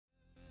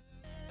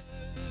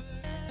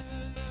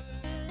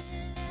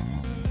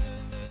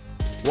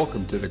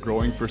Welcome to the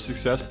Growing for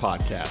Success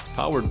podcast,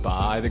 powered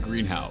by The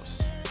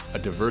Greenhouse, a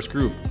diverse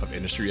group of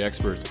industry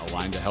experts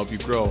aligned to help you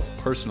grow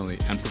personally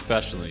and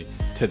professionally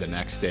to the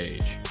next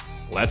stage.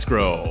 Let's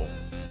grow.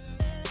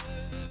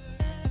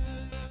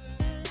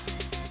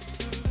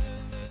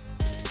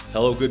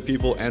 Hello, good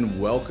people,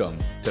 and welcome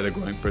to the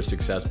Growing for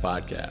Success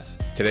podcast.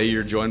 Today,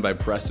 you're joined by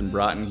Preston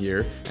Broughton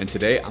here, and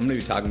today I'm going to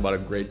be talking about a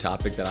great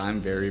topic that I'm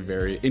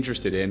very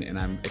interested in, and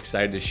I'm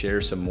excited to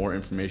share some more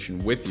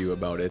information with you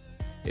about it.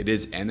 It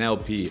is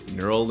NLP,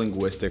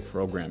 Neuro-Linguistic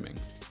Programming.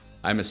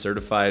 I'm a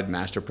certified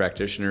master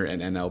practitioner in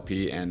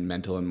NLP and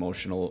mental and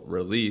emotional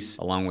release,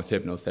 along with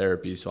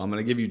hypnotherapy. So I'm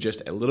going to give you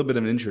just a little bit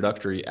of an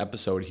introductory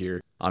episode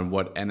here on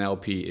what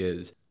NLP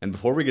is. And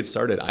before we get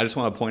started, I just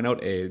want to point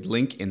out a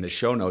link in the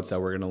show notes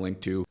that we're going to link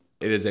to.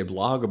 It is a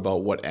blog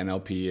about what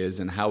NLP is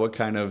and how it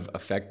kind of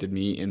affected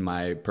me in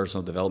my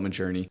personal development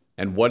journey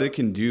and what it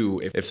can do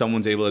if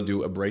someone's able to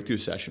do a breakthrough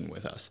session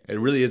with us. It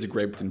really is a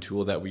great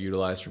tool that we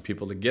utilize for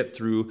people to get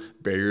through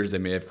barriers they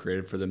may have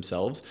created for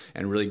themselves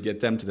and really get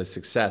them to the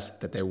success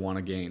that they want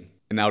to gain.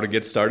 And now to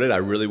get started, I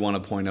really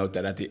want to point out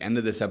that at the end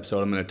of this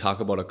episode, I'm going to talk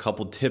about a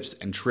couple tips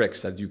and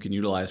tricks that you can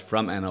utilize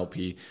from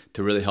NLP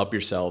to really help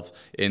yourself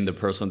in the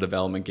personal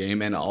development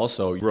game and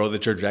also grow the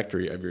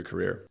trajectory of your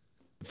career.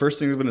 The first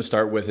thing we're going to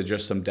start with is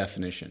just some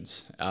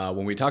definitions.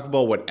 When we talk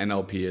about what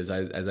NLP is,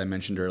 as I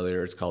mentioned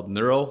earlier, it's called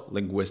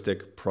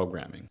Neuro-Linguistic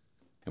Programming.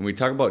 And we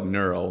talk about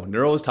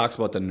neuro talks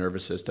about the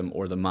nervous system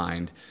or the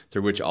mind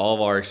through which all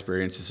of our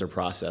experiences are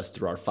processed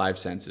through our five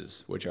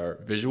senses, which are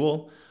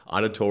visual,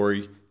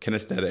 auditory,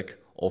 kinesthetic,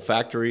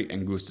 olfactory,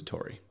 and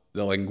gustatory.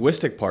 The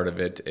linguistic part of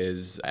it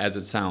is, as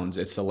it sounds,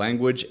 it's the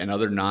language and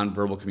other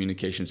nonverbal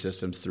communication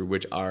systems through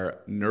which our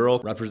neural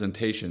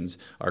representations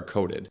are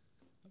coded.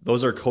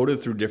 Those are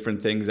coded through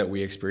different things that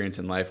we experience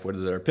in life,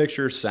 whether they're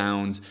pictures,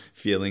 sounds,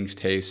 feelings,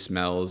 tastes,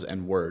 smells,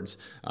 and words,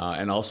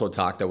 and also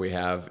talk that we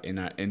have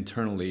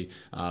internally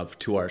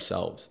to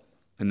ourselves.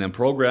 And then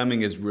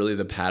programming is really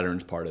the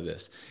patterns part of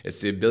this.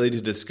 It's the ability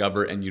to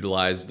discover and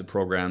utilize the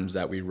programs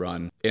that we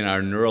run in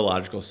our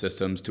neurological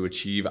systems to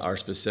achieve our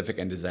specific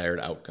and desired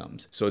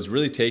outcomes. So it's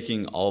really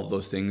taking all of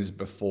those things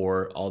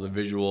before, all the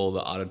visual, the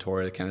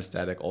auditory, the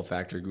kinesthetic,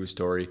 olfactory,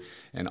 gustatory,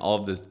 and all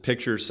of the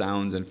pictures,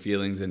 sounds, and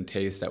feelings and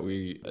tastes that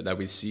we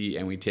see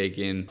and we take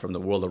in from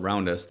the world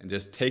around us, and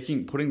just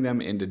putting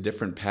them into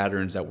different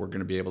patterns that we're going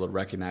to be able to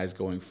recognize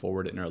going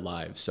forward in our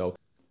lives. So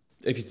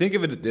if you think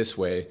of it this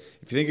way,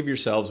 if you think of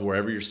yourselves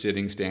wherever you're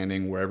sitting,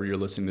 standing, wherever you're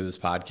listening to this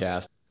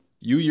podcast,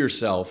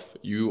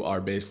 you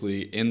are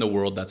basically in the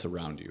world that's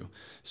around you.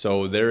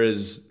 So there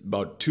is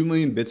about 2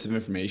 million bits of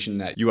information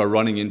that you are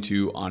running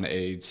into on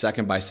a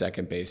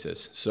second-by-second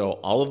basis. So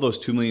all of those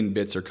 2 million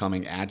bits are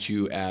coming at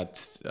you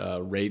at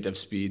a rate of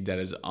speed that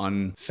is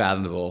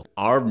unfathomable.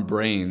 Our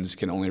brains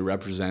can only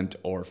represent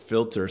or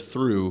filter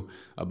through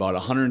about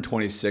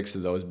 126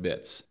 of those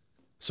bits.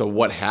 So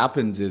what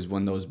happens is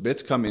when those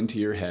bits come into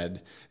your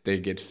head, they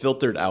get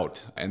filtered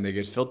out, and they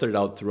get filtered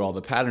out through all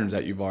the patterns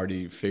that you've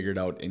already figured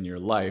out in your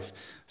life.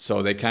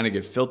 So they kind of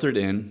get filtered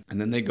in,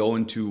 and then they go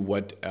into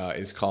what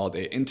is called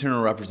an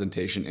internal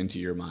representation into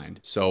your mind.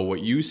 So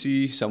what you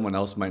see, someone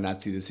else might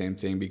not see the same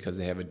thing because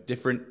they have a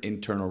different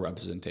internal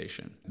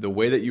representation. The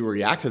way that you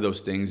react to those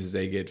things is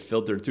they get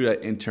filtered through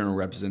that internal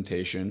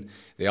representation.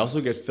 They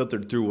also get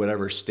filtered through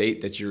whatever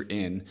state that you're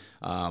in,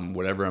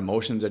 whatever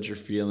emotions that you're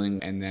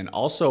feeling, and then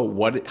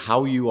also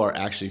how you are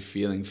actually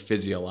feeling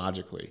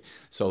physiologically.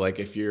 So like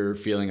if you're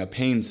feeling a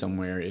pain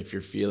somewhere, if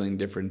you're feeling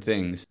different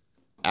things,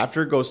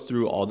 after it goes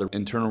through all the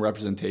internal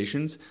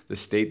representations, the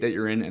state that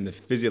you're in and the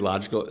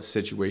physiological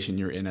situation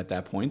you're in at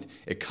that point,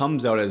 it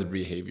comes out as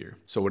behavior.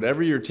 So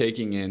whatever you're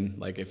taking in,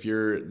 like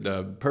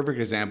the perfect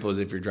example is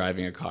if you're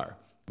driving a car.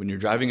 When you're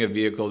driving a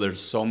vehicle, there's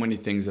so many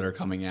things that are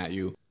coming at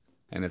you.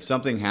 And if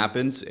something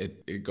happens,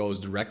 it goes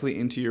directly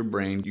into your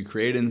brain. You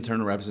create an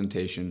internal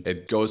representation.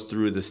 It goes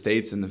through the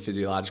states and the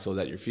physiological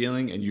that you're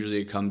feeling, and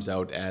usually it comes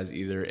out as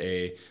either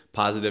a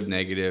positive,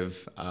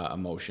 negative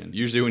emotion.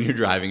 Usually when you're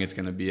driving, it's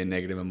going to be a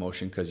negative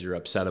emotion because you're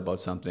upset about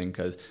something,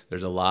 because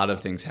there's a lot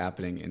of things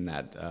happening in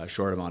that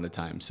short amount of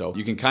time. So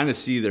you can kind of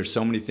see there's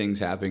so many things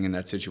happening in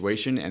that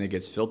situation, and it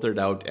gets filtered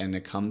out, and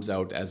it comes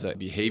out as a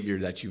behavior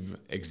that you've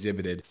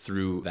exhibited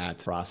through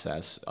that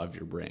process of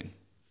your brain.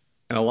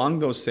 And along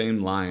those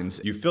same lines,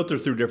 you filter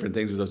through different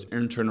things with those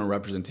internal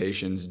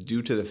representations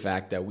due to the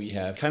fact that we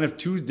have kind of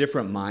two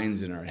different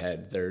minds in our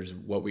head. There's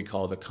what we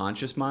call the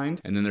conscious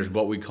mind, and then there's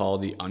what we call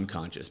the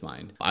unconscious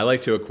mind. I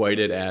like to equate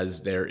it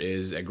as there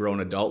is a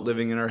grown adult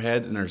living in our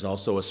head, and there's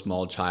also a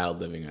small child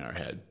living in our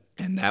head.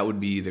 And that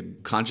would be the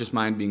conscious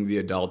mind being the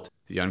adult,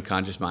 the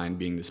unconscious mind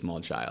being the small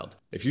child.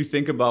 If you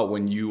think about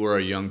when you were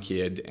a young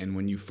kid and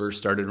when you first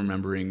started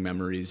remembering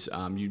memories,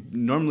 you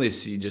normally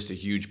see just a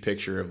huge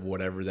picture of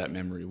whatever that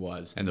memory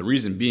was. And the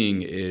reason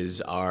being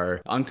is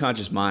our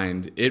unconscious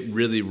mind, it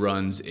really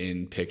runs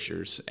in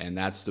pictures. And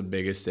that's the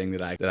biggest thing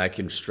that I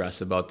can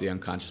stress about the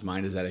unconscious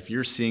mind is that if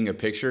you're seeing a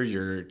picture,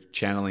 you're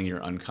channeling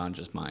your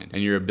unconscious mind.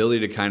 And your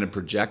ability to kind of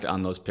project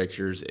on those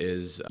pictures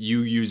is you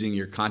using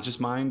your conscious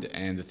mind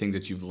and the things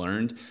that you've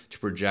learned to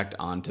project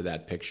onto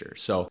that picture.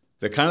 So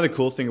the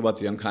cool thing about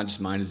the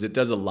unconscious mind is it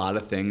does a lot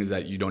of things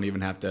that you don't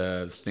even have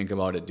to think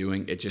about it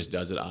doing. It just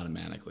does it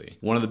automatically.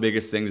 One of the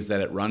biggest things is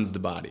that it runs the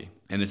body,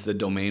 and it's the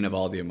domain of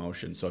all the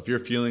emotions. So if you're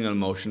feeling an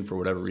emotion for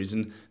whatever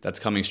reason, that's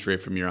coming straight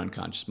from your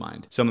unconscious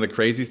mind. Some of the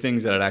crazy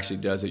things that it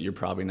actually does that you're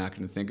probably not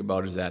going to think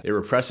about is that it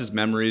represses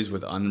memories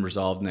with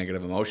unresolved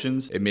negative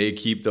emotions. It may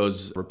keep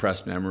those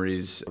repressed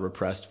memories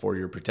repressed for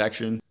your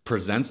protection,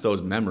 presents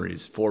those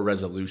memories for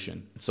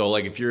resolution. So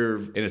like if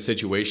you're in a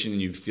situation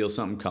and you feel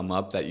something come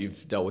up that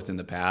you've dealt with in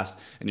the past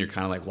and you're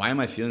kind of like, why am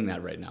I feeling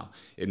that right now?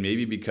 It may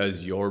be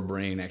because your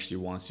brain actually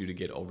wants you to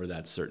get over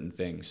that certain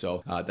thing.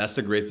 So that's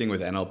the great thing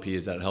with NLP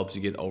is that it helps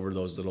you get over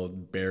those little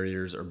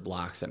barriers or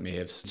blocks that may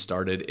have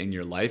started in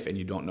your life and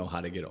you don't know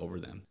how to get over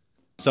them.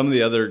 Some of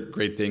the other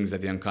great things that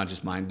the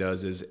unconscious mind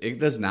does is it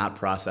does not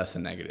process the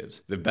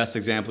negatives. The best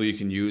example you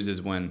can use is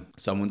when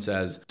someone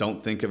says, don't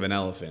think of an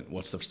elephant.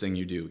 What's the first thing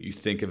you do? You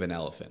think of an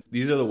elephant.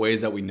 These are the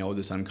ways that we know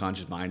this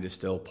unconscious mind is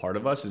still part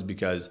of us is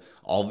because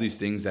all of these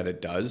things that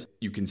it does,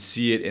 you can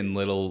see it in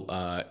little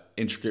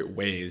intricate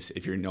ways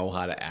if you know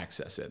how to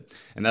access it.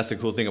 And that's the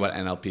cool thing about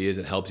NLP is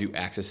it helps you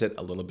access it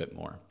a little bit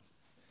more.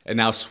 And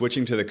now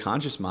switching to the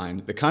conscious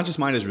mind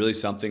is really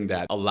something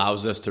that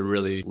allows us to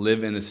really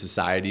live in the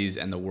societies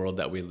and the world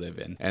that we live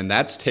in. And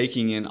that's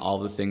taking in all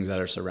the things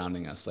that are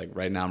surrounding us. Like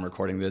right now I'm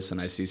recording this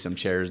and I see some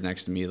chairs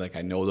next to me. Like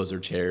I know those are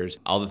chairs.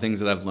 All the things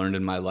that I've learned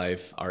in my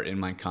life are in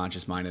my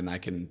conscious mind and I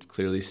can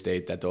clearly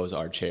state that those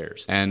are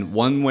chairs. And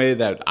one way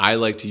that I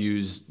like to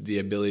use the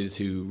ability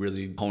to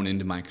really hone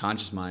into my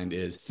conscious mind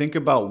is think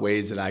about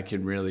ways that I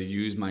can really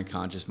use my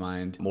conscious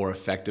mind more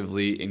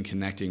effectively in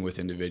connecting with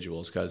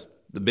individuals. Because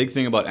the big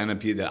thing about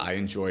NLP that I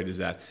enjoyed is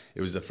that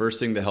it was the first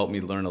thing to help me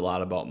learn a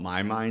lot about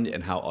my mind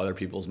and how other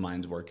people's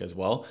minds work as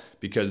well,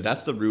 because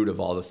that's the root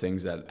of all the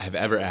things that have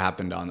ever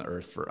happened on the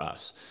earth for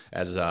us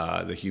as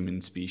the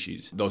human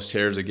species. Those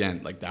chairs,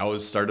 again, like that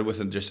was started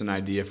with just an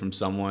idea from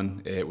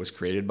someone. It was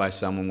created by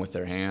someone with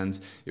their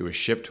hands. It was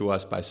shipped to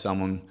us by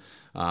someone.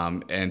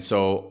 And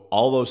so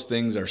all those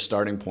things are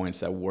starting points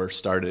that were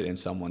started in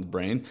someone's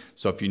brain.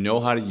 So if you know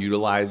how to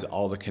utilize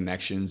all the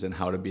connections and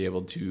how to be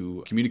able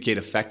to communicate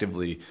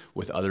effectively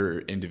with other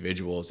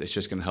individuals, it's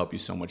just going to help you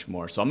so much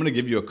more. So I'm going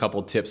to give you a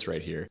couple tips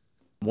right here.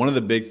 One of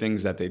the big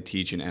things that they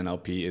teach in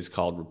NLP is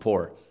called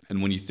rapport.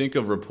 And when you think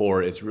of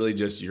rapport, it's really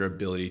just your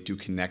ability to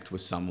connect with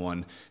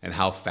someone and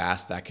how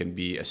fast that can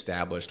be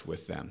established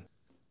with them.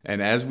 And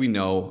as we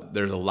know,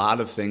 there's a lot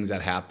of things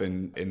that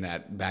happen in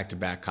that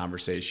back-to-back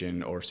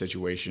conversation or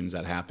situations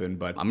that happen,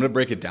 but I'm going to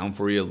break it down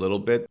for you a little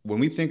bit. When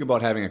we think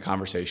about having a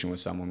conversation with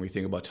someone, we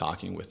think about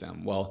talking with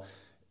them. Well,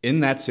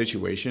 in that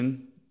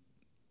situation,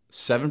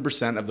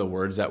 7% of the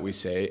words that we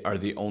say are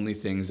the only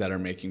things that are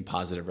making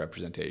positive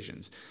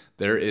representations.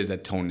 There is a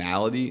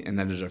tonality and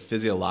then there's a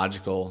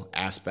physiological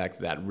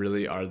aspect that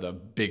really are the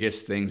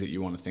biggest things that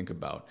you want to think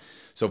about.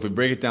 So if we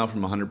break it down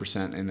from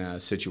 100% in a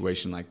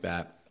situation like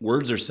that,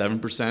 words are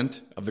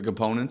 7% of the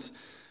components,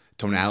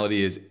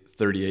 tonality is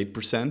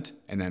 38%,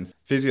 and then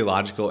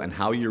physiological and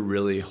how you're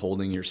really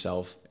holding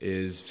yourself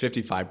is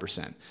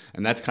 55%.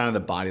 And that's kind of the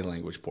body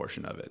language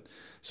portion of it.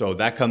 So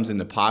that comes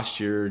into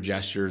posture,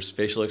 gestures,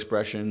 facial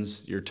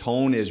expressions. Your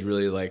tone is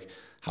really like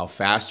how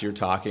fast you're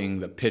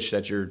talking, the pitch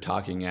that you're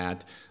talking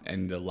at,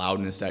 and the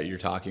loudness that you're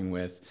talking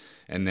with.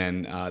 And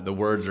then the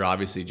words are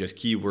obviously just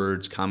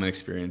keywords, common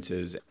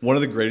experiences. One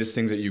of the greatest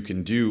things that you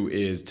can do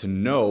is to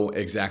know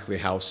exactly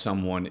how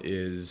someone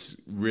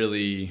is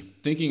really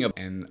thinking of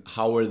and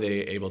how are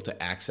they able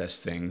to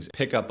access things,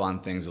 pick up on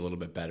things a little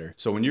bit better.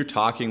 So when you're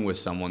talking with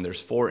someone,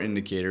 there's 4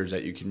 indicators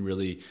that you can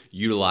really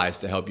utilize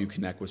to help you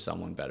connect with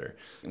someone better.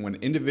 And when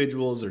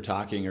individuals are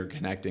talking or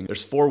connecting,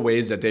 there's 4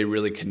 ways that they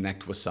really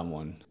connect with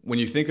someone. When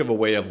you think of a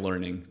way of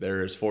learning,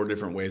 there's 4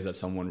 different ways that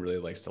someone really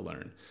likes to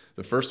learn.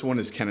 The first one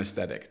is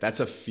kinesthetic. That's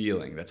a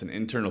feeling. That's an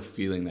internal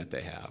feeling that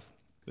they have.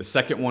 The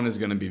second one is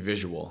going to be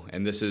visual.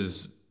 And this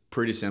is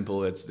pretty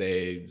simple. It's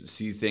they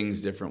see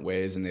things different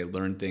ways and they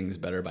learn things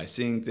better by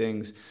seeing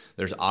things.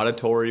 There's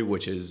auditory,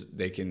 which is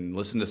they can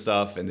listen to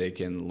stuff and they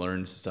can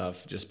learn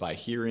stuff just by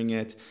hearing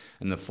it.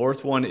 And the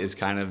fourth one is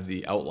kind of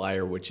the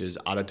outlier, which is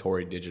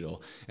auditory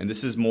digital. And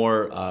this is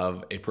more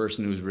of a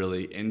person who's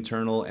really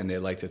internal and they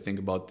like to think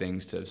about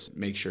things to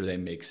make sure they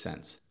make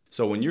sense.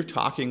 So when you're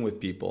talking with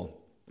people,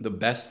 the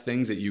best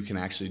things that you can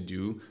actually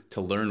do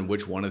to learn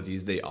which one of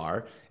these they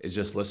are is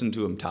just listen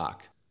to them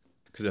talk.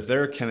 Because if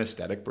they're a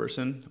kinesthetic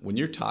person, when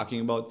you're talking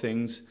about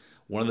things,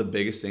 one of the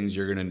biggest things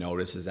you're going to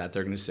notice is that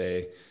they're going to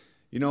say,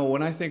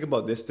 When I think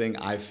about this thing,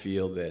 I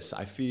feel this,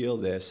 I feel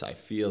this, I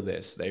feel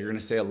this. They're going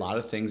to say a lot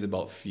of things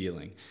about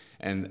feeling.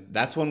 And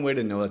that's one way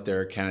to know that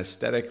they're a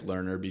kinesthetic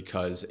learner,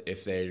 because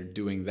if they're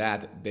doing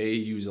that, they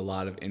use a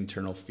lot of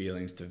internal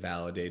feelings to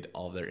validate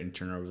all their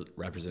internal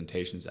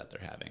representations that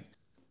they're having.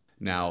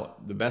 Now,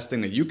 the best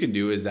thing that you can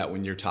do is that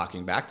when you're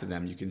talking back to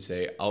them, you can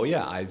say, oh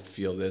yeah, I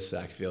feel this,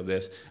 I feel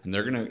this. And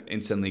they're going to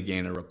instantly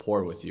gain a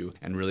rapport with you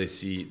and really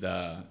see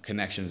the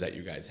connections that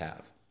you guys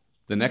have.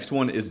 The next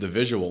one is the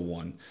visual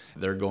one.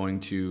 They're going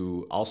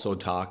to also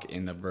talk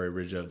in the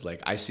verbiage of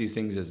like, I see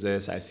things as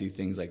this, I see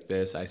things like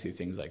this, I see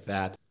things like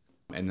that.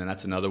 And then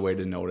that's another way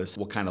to notice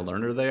what kind of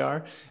learner they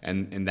are.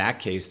 And in that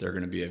case, they're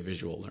going to be a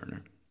visual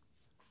learner.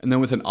 And then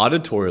with an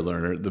auditory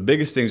learner, the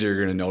biggest things you're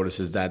going to notice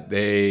is that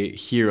they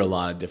hear a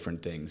lot of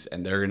different things.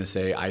 And they're going to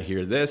say, I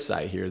hear this,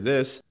 I hear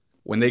this.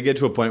 When they get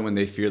to a point when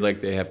they feel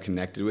like they have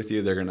connected with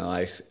you, they're going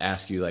to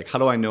ask you, like, how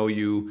do I know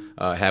you?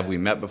 Have we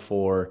met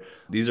before?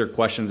 These are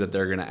questions that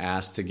they're going to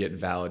ask to get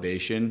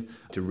validation,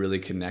 to really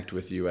connect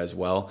with you as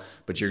well.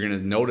 But you're going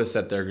to notice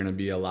that they're going to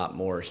be a lot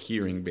more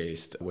hearing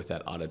based with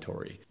that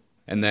auditory.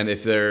 And then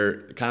if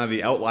they're kind of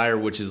the outlier,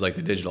 which is like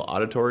the digital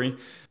auditory,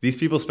 these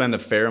people spend a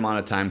fair amount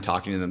of time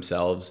talking to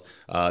themselves.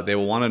 They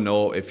will want to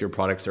know if your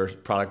product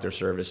or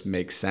service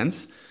makes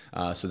sense.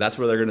 So that's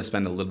where they're going to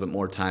spend a little bit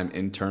more time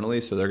internally.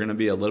 So they're going to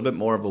be a little bit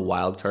more of a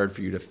wild card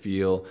for you to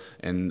feel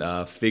and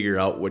figure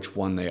out which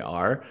one they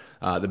are.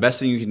 The best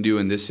thing you can do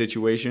in this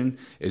situation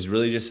is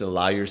really just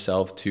allow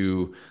yourself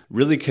to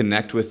really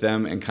connect with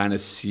them and kind of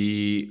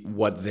see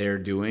what they're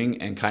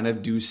doing and kind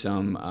of do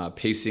some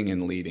pacing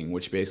and leading,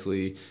 which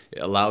basically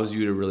allows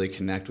you to really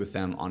connect with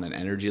them on an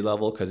energy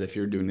level. Because if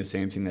you're doing the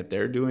same thing that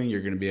they're doing, you're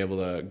going to be able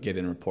to get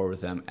in rapport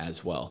with them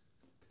as well.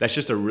 That's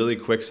just a really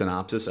quick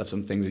synopsis of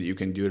some things that you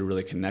can do to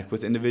really connect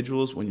with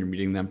individuals when you're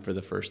meeting them for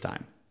the first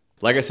time.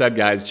 Like I said,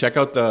 guys, check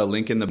out the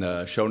link in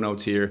the show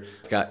notes here.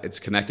 It's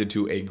connected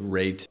to a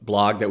great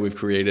blog that we've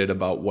created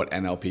about what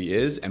NLP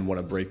is and what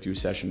a breakthrough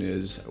session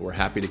is. We're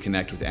happy to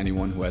connect with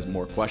anyone who has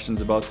more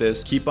questions about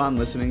this. Keep on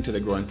listening to the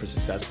Growing for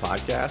Success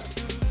podcast.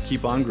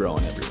 Keep on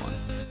growing, everyone.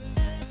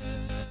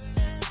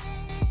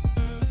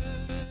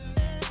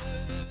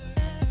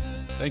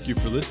 Thank you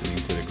for listening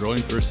to the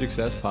Growing for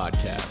Success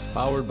podcast,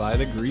 powered by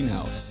The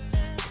Greenhouse.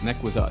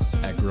 Connect with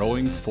us at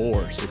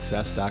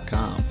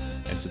growingforsuccess.com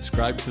and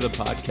subscribe to the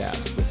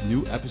podcast with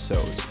new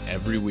episodes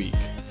every week.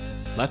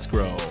 Let's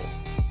grow.